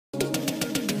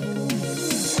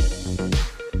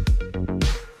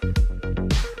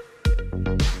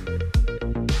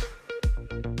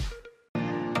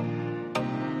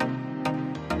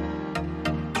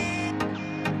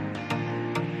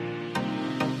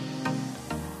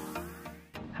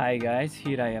Hi guys,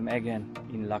 here I am again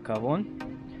in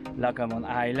Lackawan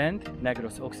Island,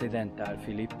 Negros Occidental,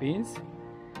 Philippines.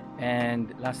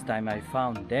 And last time I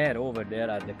found over there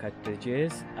at the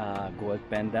cottages, a gold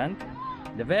pendant.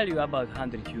 The value about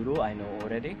 €100, I know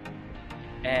already.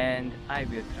 And I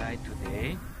will try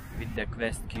today with the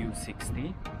Quest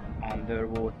Q60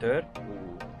 underwater.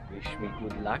 Wish me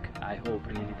good luck. I hope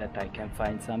really that I can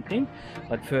find something.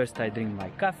 But first I drink my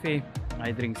coffee, I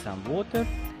drink some water,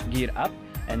 gear up,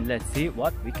 and let's see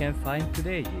what we can find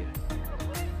today here.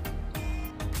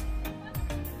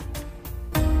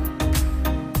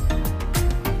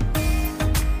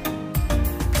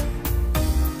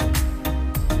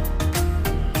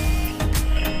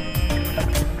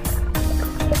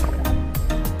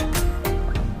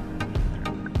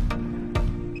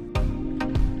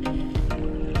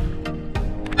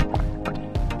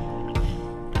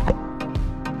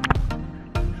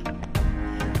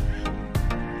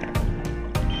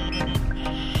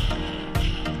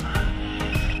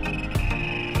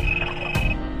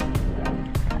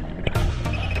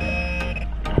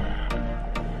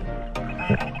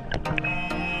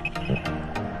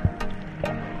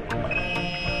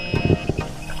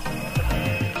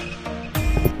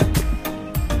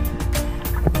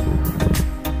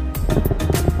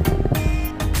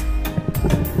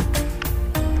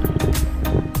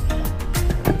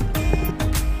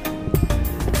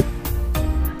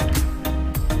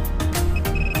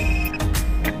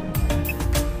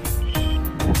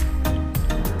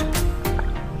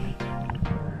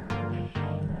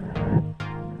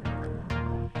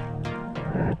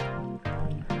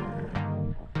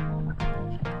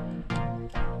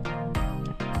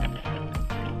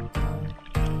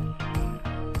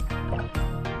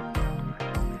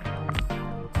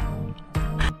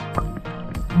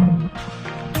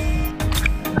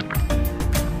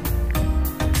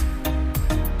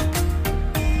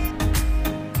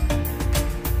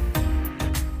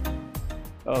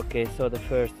 Okay, so the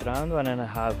first round,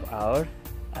 1.5 hours,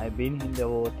 I've been in the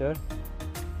water.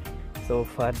 So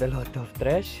far a lot of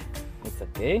trash, it's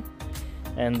okay.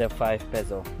 And the 5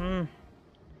 peso.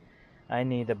 I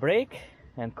need a break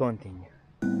and continue.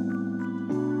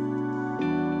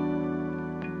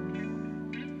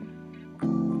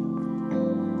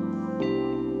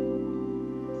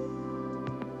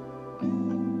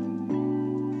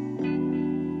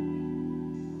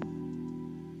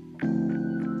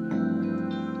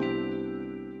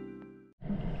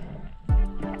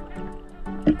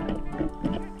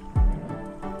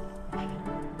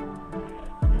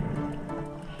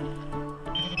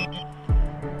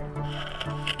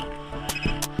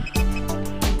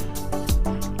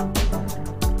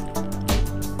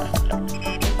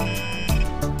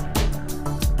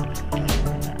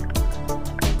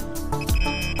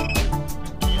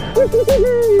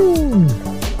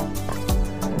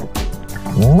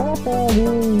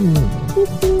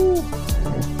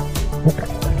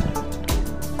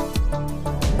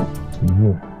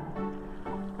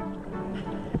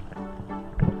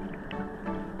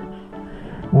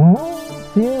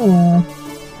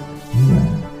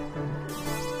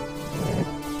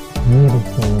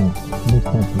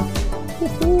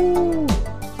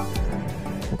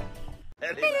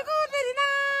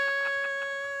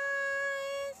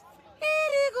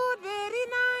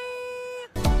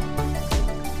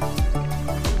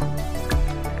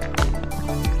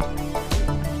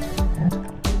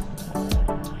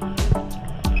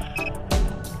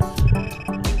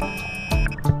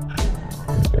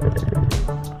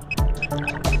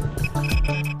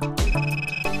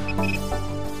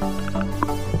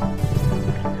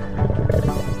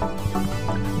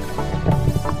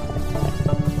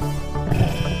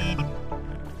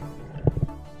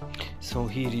 So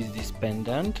here is this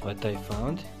pendant, what I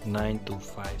found,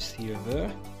 925 silver,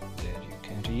 there you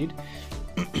can read,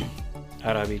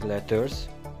 Arabic letters.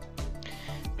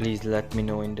 Please let me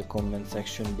know in the comment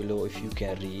section below if you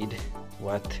can read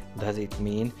what does it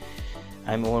mean.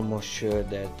 I'm almost sure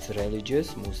that's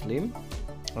religious, Muslim,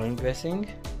 I'm guessing.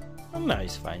 A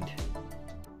nice find.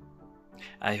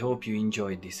 I hope you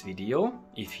enjoyed this video.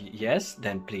 If yes,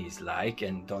 then please like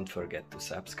and don't forget to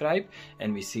subscribe,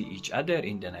 and we see each other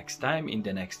in the next time in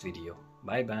the next video.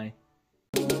 Bye bye.